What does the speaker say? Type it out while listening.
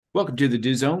Welcome to the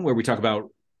Do Zone, where we talk about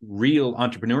real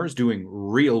entrepreneurs doing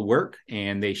real work,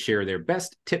 and they share their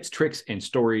best tips, tricks, and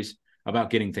stories about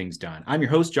getting things done. I'm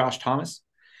your host, Josh Thomas.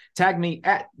 Tag me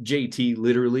at JT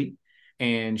Literally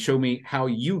and show me how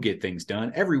you get things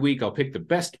done. Every week, I'll pick the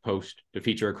best post to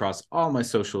feature across all my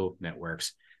social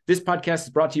networks. This podcast is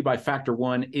brought to you by Factor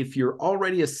One. If you're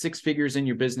already a six figures in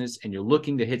your business and you're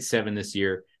looking to hit seven this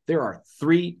year, there are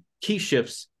three key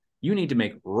shifts you need to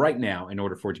make right now in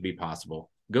order for it to be possible.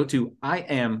 Go to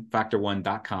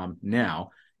iamfactor1.com now,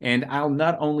 and I'll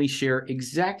not only share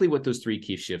exactly what those three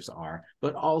key shifts are,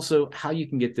 but also how you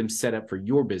can get them set up for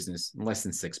your business in less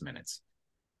than 6 minutes.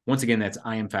 Once again, that's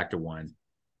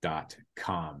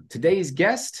iamfactor1.com. Today's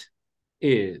guest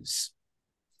is,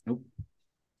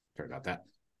 sorry about that.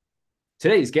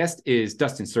 Today's guest is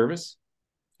Dustin Serviss.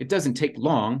 It doesn't take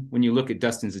long when you look at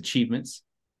Dustin's achievements,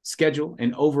 schedule,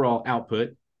 and overall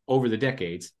output over the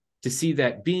decades to see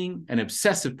that being an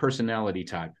obsessive personality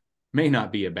type may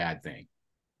not be a bad thing.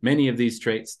 Many of these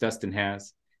traits Dustin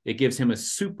has. It gives him a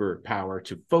superpower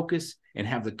to focus and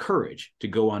have the courage to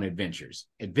go on adventures.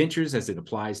 Adventures as it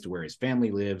applies to where his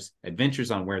family lives, adventures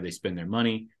on where they spend their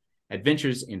money,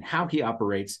 adventures in how he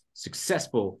operates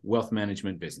successful wealth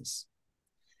management business.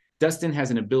 Dustin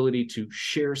has an ability to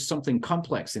share something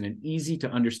complex in an easy to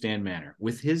understand manner.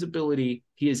 With his ability,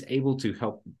 he is able to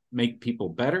help make people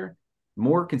better,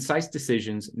 more concise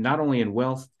decisions, not only in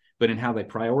wealth, but in how they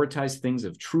prioritize things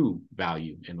of true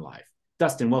value in life.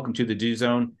 Dustin, welcome to the Do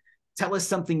Zone. Tell us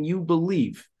something you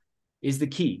believe is the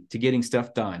key to getting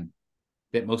stuff done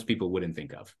that most people wouldn't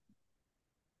think of.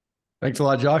 Thanks a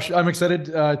lot, Josh. I'm excited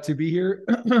to be here.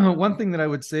 One thing that I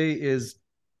would say is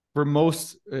for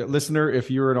most listener,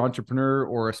 if you're an entrepreneur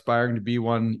or aspiring to be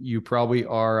one, you probably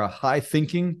are a high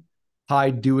thinking,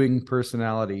 high doing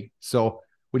personality. So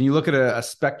when you look at a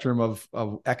spectrum of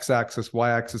x-axis,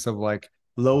 y-axis of like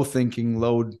low thinking,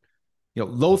 low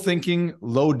thinking,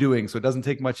 low doing. So it doesn't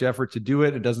take much effort to do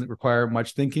it. It doesn't require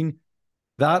much thinking.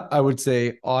 That I would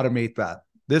say automate that.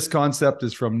 This concept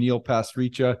is from Neil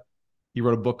Pasricha. He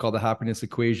wrote a book called The Happiness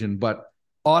Equation, but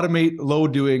automate low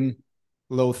doing,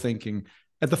 low thinking.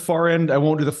 At the far end, I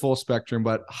won't do the full spectrum,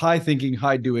 but high thinking,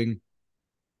 high doing.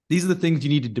 These are the things you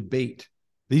need to debate.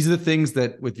 These are the things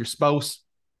that with your spouse,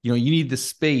 you need the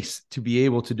space to be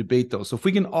able to debate those. So if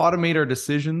we can automate our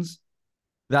decisions,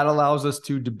 that allows us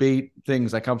to debate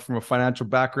things. I come from a financial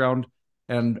background,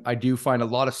 and I do find a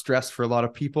lot of stress for a lot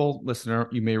of people. Listener,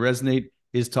 you may resonate,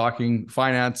 is talking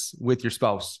finance with your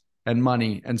spouse and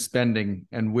money and spending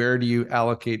and where do you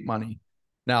allocate money.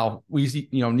 Now, we see,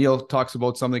 Neil talks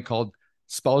about something called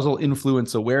spousal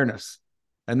influence awareness.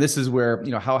 And this is where,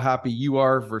 how happy you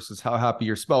are versus how happy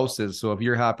your spouse is. So if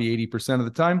you're happy 80% of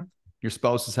the time, your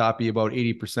spouse is happy about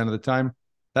 80% of the time.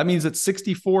 That means that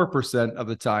 64% of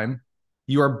the time,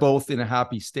 you are both in a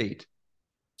happy state.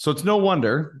 So it's no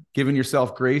wonder, giving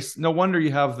yourself grace, no wonder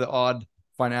you have the odd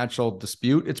financial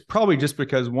dispute. It's probably just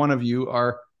because one of you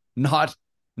are not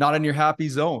in your happy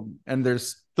zone. And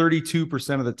there's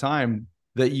 32% of the time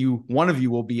that one of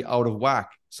you will be out of whack.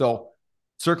 So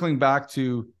circling back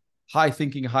to high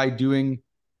thinking, high doing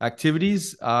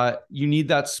activities, you need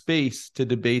that space to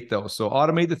debate those. So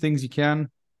automate the things you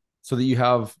can so that you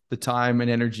have the time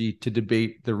and energy to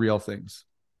debate the real things.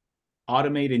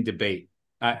 Automate and debate.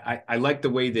 I like the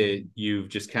way that you've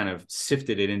just kind of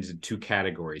sifted it into two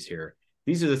categories here.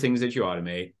 These are the things that you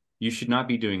automate. You should not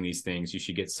be doing these things. You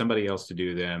should get somebody else to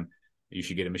do them. You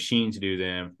should get a machine to do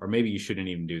them, or maybe you shouldn't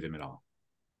even do them at all.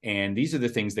 And these are the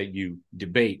things that you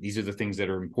debate. These are the things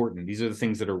that are important. These are the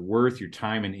things that are worth your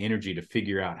time and energy to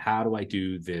figure out, how do I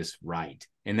do this right?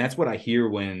 And that's what I hear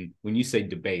when you say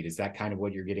debate. Is that kind of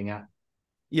what you're getting at?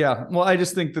 Yeah. Well, I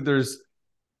just think that there's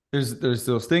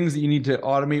those things that you need to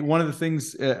automate. One of the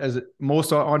things, as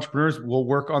most entrepreneurs will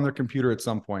work on their computer at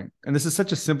some point. And this is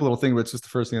such a simple little thing, but it's just the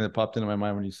first thing that popped into my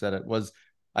mind when you said it, was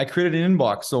I created an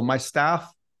inbox. So my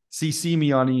staff CC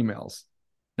me on emails.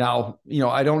 Now,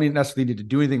 I don't necessarily need to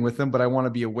do anything with them, but I want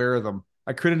to be aware of them.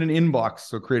 I created an inbox.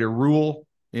 So create a rule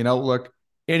in Outlook.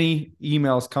 Any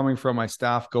emails coming from my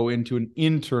staff go into an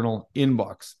internal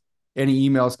inbox. Any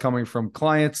emails coming from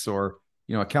clients or,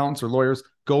 accountants or lawyers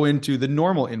go into the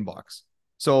normal inbox.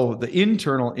 So the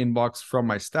internal inbox from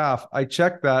my staff, I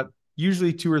check that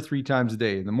usually 2 or 3 times a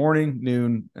day, in the morning,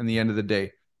 noon, and the end of the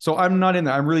day. So I'm not in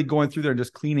there. I'm really going through there and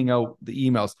just cleaning out the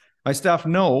emails. My staff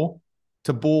know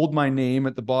to bold my name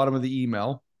at the bottom of the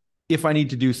email if I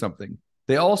need to do something.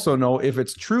 They also know if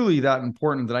it's truly that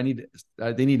important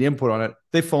that they need input on it,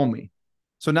 they phone me.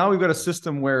 So now we've got a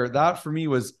system where that for me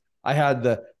was, I had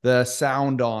the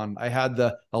sound on, I had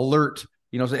the alert,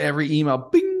 so every email,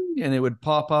 bing, and it would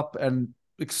pop up, and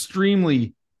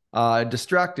extremely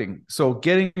distracting. So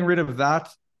getting rid of that,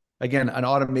 again, an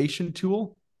automation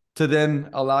tool to then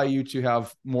allow you to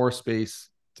have more space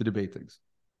to debate things.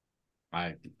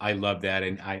 I love that,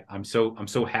 and I'm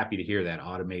so happy to hear that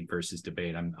automate versus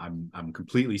debate. I'm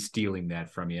completely stealing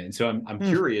that from you, and so I'm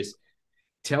curious.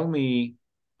 Tell me,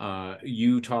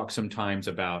 you talk sometimes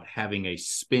about having a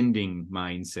spending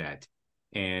mindset,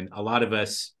 and a lot of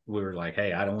us we're like,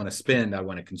 hey, I don't want to spend, I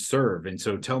want to conserve. And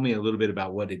so tell me a little bit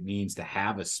about what it means to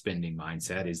have a spending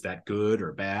mindset. Is that good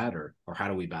or bad, or how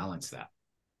do we balance that?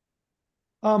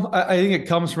 I think it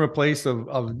comes from a place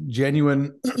of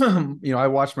genuine, I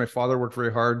watched my father work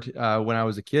very hard when I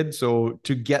was a kid. So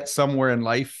to get somewhere in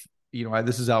life,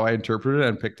 this is how I interpreted it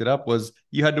and picked it up, was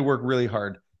you had to work really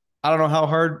hard. I don't know how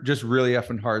hard, just really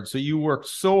effing hard. So you work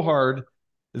so hard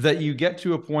that you get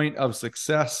to a point of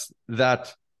success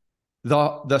that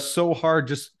the so hard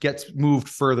just gets moved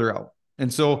further out.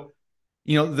 And so,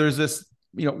 there's this,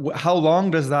 how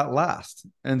long does that last?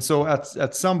 And so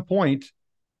at some point,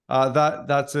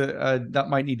 that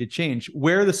might need to change.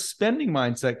 Where the spending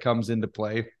mindset comes into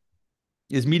play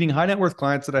is meeting high net worth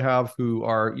clients that I have who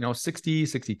are 60,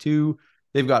 62.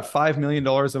 They've got $5 million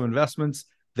of investments.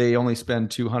 They only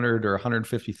spend 200 or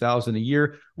 150,000 a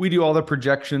year. We do all the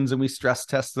projections and we stress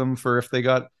test them for if they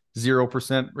got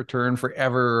 0% return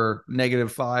forever or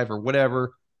 -5 or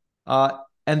whatever.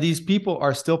 And these people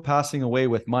are still passing away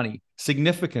with money,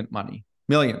 significant money,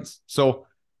 millions. So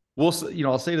I'll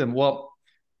say to them, well,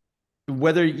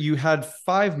 whether you had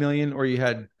 5 million or you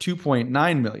had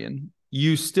 2.9 million,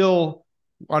 you still,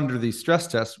 under these stress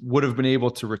tests, would have been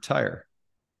able to retire.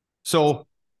 So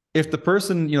if the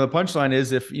person, the punchline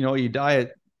is, if, you die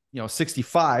at,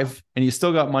 65 and you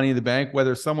still got money in the bank,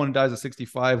 whether someone dies at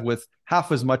 65 with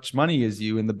half as much money as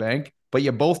you in the bank, but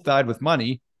you both died with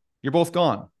money, you're both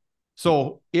gone.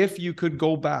 So if you could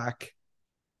go back,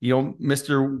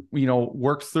 Mr.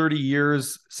 Worked 30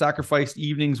 years, sacrificed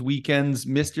evenings, weekends,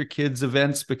 missed your kids'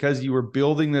 events because you were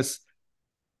building this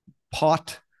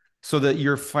pot so that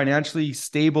you're financially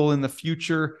stable in the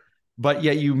future, but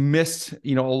yet you missed,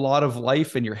 a lot of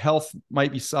life, and your health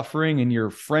might be suffering and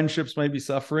your friendships might be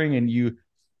suffering. And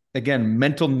again,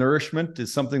 mental nourishment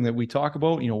is something that we talk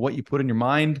about. What you put in your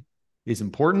mind is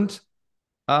important.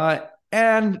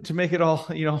 And to make it all,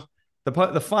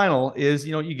 the final is,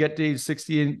 you get to age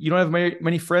 60 and you don't have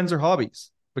many friends or hobbies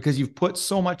because you've put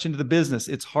so much into the business.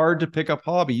 It's hard to pick up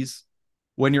hobbies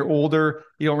when you're older.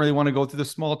 You don't really want to go through the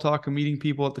small talk of meeting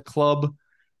people at the club.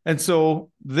 And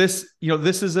so this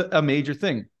is a major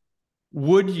thing.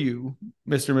 Would you,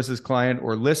 Mr. and Mrs. Client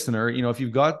or listener, if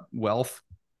you've got wealth,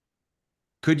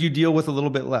 could you deal with a little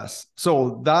bit less?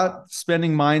 So that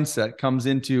spending mindset comes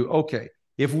into, okay,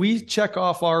 if we check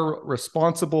off our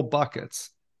responsible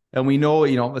buckets, and we know,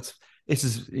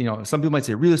 some people might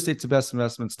say real estate's the best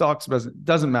investment, stocks the best,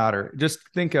 doesn't matter. Just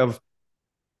think of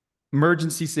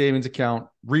emergency savings account,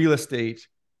 real estate,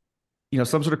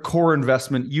 some sort of core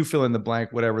investment, you fill in the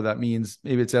blank, whatever that means.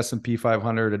 Maybe it's S&P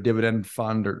 500, a dividend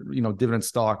fund, or, dividend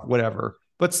stock, whatever,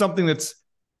 but something that's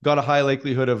got a high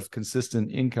likelihood of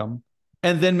consistent income.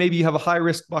 And then maybe you have a high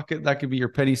risk bucket. That could be your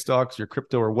penny stocks, your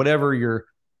crypto, or whatever your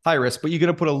high risk, but you're going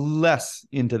to put a less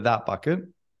into that bucket.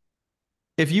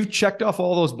 If you've checked off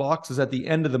all those boxes at the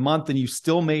end of the month and you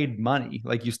still made money,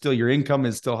 like your income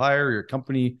is still higher, your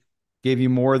company gave you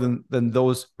more than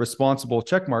those responsible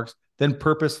check marks, then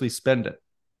purposely spend it.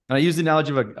 And I use the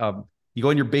analogy of you go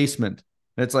in your basement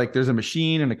and it's like there's a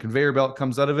machine and a conveyor belt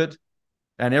comes out of it.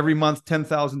 And every month,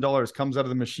 $10,000 comes out of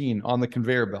the machine on the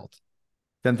conveyor belt.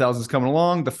 10,000 is coming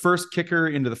along. The first kicker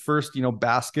into the first,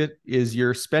 basket is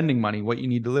your spending money, what you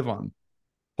need to live on.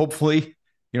 Hopefully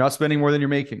you're not spending more than you're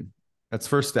making. That's the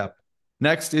first step.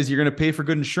 Next is you're going to pay for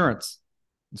good insurance,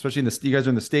 especially you guys are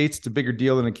in the States. It's a bigger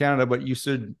deal than in Canada, but you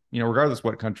should, regardless of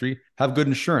what country, have good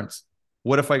insurance.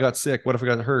 What if I got sick? What if I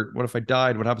got hurt? What if I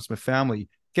died? What happens to my family?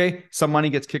 Okay. Some money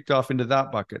gets kicked off into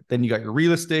that bucket. Then you got your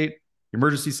real estate, your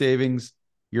emergency savings,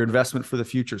 your investment for the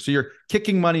future. So you're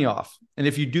kicking money off. And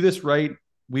if you do this right,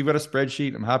 we've got a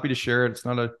spreadsheet. I'm happy to share it. It's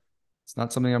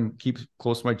not something I'm keep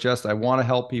close to my chest. I want to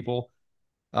help people.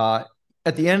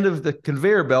 At the end of the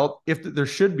conveyor belt, if there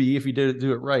should be, if you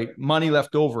do it right, money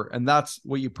left over. And that's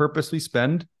what you purposely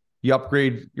spend. You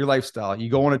upgrade your lifestyle. You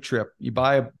go on a trip. You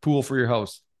buy a pool for your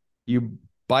house. You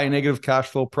buy a negative cash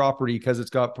flow property because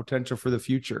it's got potential for the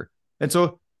future. And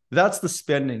so that's the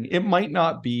spending. It might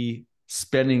not be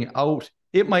spending out.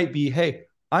 It might be, hey,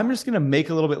 I'm just going to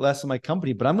make a little bit less in my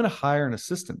company, but I'm going to hire an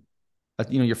assistant,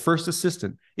 your first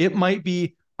assistant. It might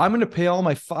be, I'm going to pay all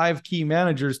my 5 key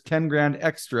managers 10 grand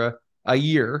extra a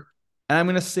year, and I'm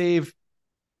going to save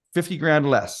 50 grand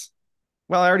less.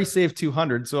 well, I already saved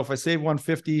 200. So if I save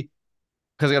 150,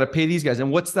 because I got to pay these guys.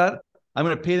 And what's that? I'm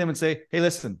going to pay them and say, hey,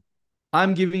 listen,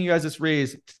 I'm giving you guys this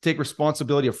raise to take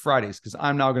responsibility of Fridays because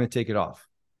I'm now going to take it off.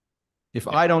 If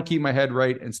I don't keep my head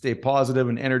right and stay positive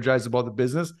and energized about the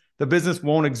business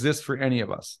won't exist for any of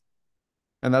us.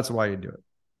 And that's why you do it.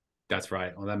 That's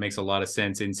right. Well, that makes a lot of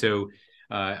sense. And so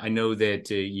I know that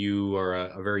you are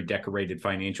a very decorated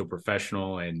financial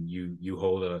professional, and you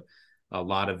hold a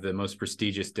lot of the most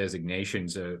prestigious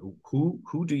designations.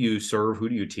 Who do you serve? Who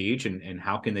do you teach? And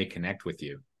how can they connect with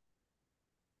you?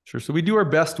 Sure. So we do our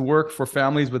best work for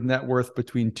families with net worth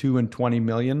between 2 and 20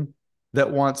 million that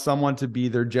want someone to be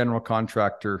their general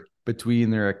contractor between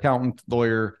their accountant,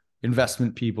 lawyer,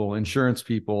 investment people, insurance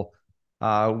people.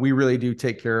 We really do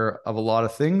take care of a lot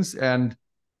of things. And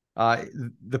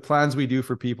the plans we do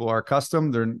for people are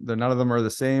custom. They're none of them are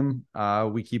the same.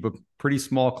 We keep a pretty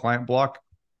small client block.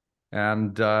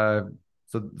 And so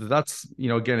that's,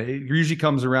 again, it usually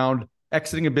comes around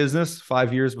exiting a business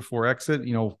 5 years before exit.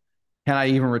 Can I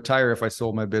even retire if I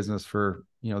sold my business for,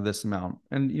 this amount?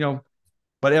 And,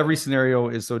 but every scenario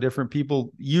is so different.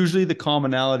 People, usually the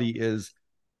commonality is,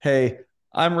 hey,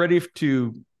 I'm ready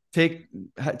to take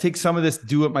some of this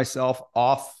do it myself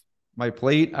off my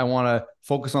plate. I want to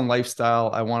focus on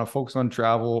lifestyle. I want to focus on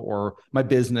travel or my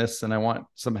business, and I want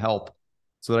some help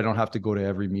so that I don't have to go to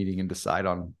every meeting and decide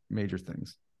on major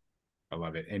things. I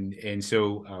love it. And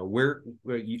so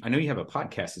I know you have a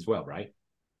podcast as well, right?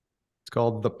 It's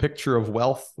called The Picture of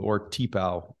Wealth, or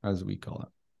TPOW, as we call it.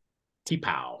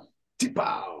 TPOW.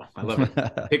 I love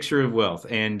it. Picture of Wealth.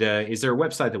 And is there a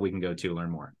website that we can go to learn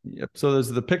more? Yep. So there's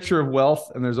The Picture of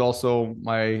Wealth, and there's also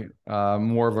my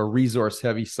more of a resource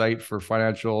heavy site for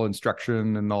financial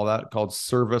instruction and all that called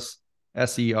Serviss,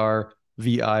 SERVISS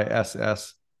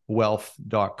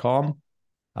wealth.com.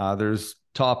 There's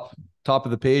top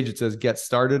of the page, it says get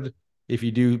started. If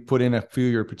you do put in a few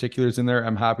of your particulars in there,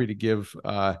 I'm happy to give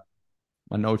a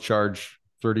no charge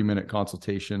 30-minute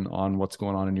consultation on what's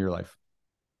going on in your life.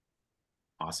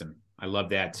 Awesome. I love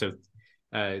that. So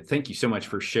thank you so much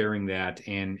for sharing that.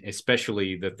 And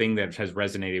especially the thing that has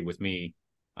resonated with me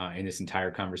in this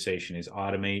entire conversation is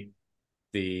automate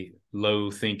the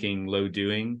low thinking, low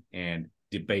doing, and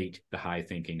debate the high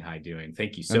thinking, high doing.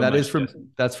 Thank you so much.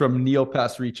 That's from Neil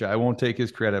Pasricha. I won't take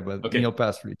his credit, but okay. Neil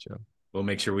Pasricha. We'll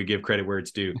make sure we give credit where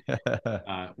it's due.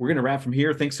 We're going to wrap from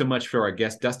here. Thanks so much for our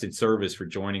guest, Dustin Serviss, for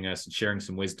joining us and sharing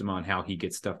some wisdom on how he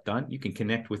gets stuff done. You can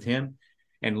connect with him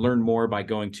and learn more by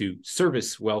going to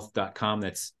servisswealth.com.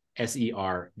 That's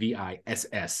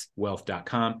SERVISS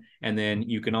wealth.com. And then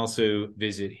you can also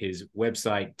visit his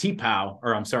website,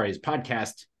 his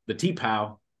podcast, the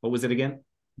TPOW. What was it again?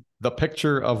 The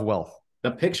Picture of Wealth.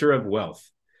 The Picture of Wealth.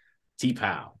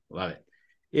 TPOW. Love it.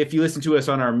 If you listen to us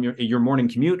on your morning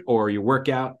commute or your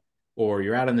workout or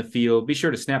you're out in the field, be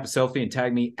sure to snap a selfie and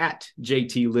tag me at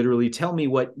JT Literally. Tell me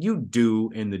what you do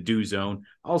in the do zone.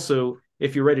 Also,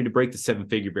 if you're ready to break the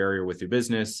 7-figure barrier with your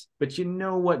business, but you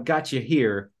know what got you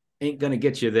here ain't going to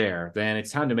get you there, then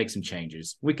it's time to make some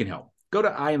changes. We can help. Go to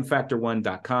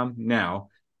IamFactor1.com now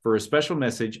for a special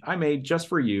message I made just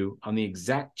for you on the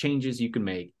exact changes you can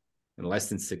make in less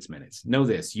than 6 minutes. Know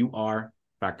this, you are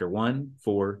Factor 1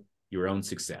 for your own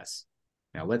success.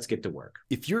 Now let's get to work.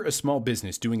 If you're a small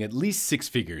business doing at least 6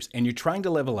 figures and you're trying to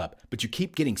level up, but you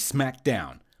keep getting smacked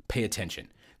down, pay attention.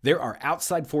 There are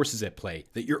outside forces at play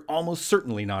that you're almost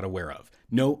certainly not aware of.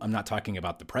 No, I'm not talking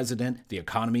about the president, the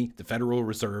economy, the Federal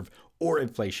Reserve, or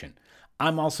inflation.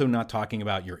 I'm also not talking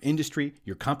about your industry,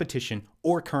 your competition,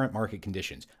 or current market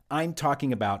conditions. I'm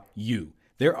talking about you.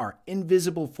 There are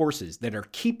invisible forces that are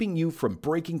keeping you from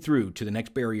breaking through to the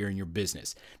next barrier in your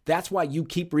business. That's why you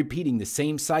keep repeating the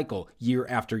same cycle year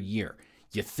after year.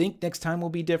 You think next time will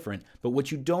be different, but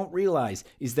what you don't realize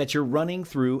is that you're running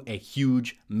through a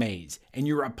huge maze, and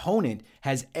your opponent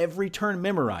has every turn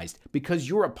memorized because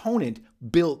your opponent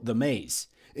built the maze.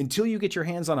 Until you get your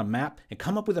hands on a map and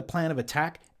come up with a plan of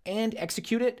attack and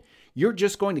execute it, you're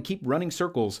just going to keep running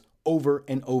circles over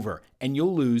and over, and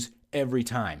you'll lose every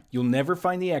time. You'll never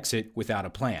find the exit without a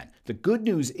plan. The good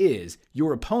news is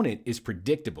your opponent is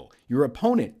predictable. Your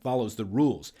opponent follows the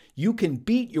rules. You can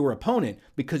beat your opponent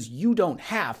because you don't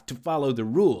have to follow the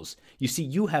rules. You see,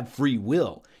 you have free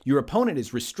will. Your opponent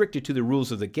is restricted to the rules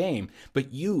of the game,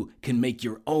 but you can make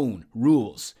your own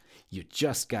rules. You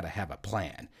just got to have a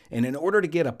plan. And in order to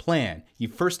get a plan, you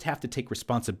first have to take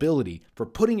responsibility for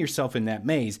putting yourself in that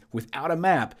maze without a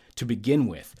map to begin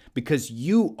with, because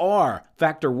you are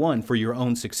Factor 1 for your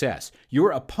own success.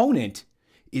 Your opponent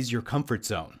is your comfort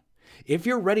zone. If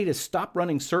you're ready to stop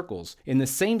running circles in the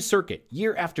same circuit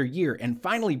year after year and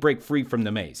finally break free from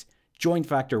the maze, join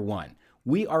Factor 1.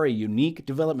 We are a unique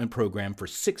development program for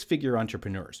six-figure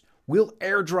entrepreneurs. We'll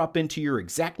airdrop into your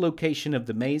exact location of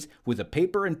the maze with a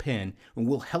paper and pen, and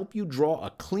we'll help you draw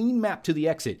a clean map to the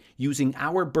exit using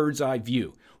our bird's eye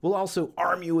view. We'll also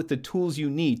arm you with the tools you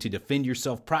need to defend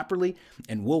yourself properly,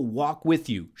 and we'll walk with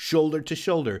you shoulder to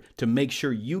shoulder to make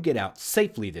sure you get out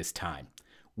safely this time.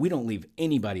 We don't leave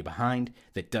anybody behind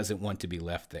that doesn't want to be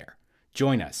left there.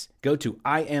 Join us. Go to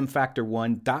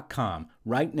IamFactor1.com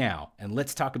right now, and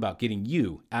let's talk about getting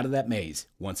you out of that maze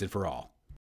once and for all.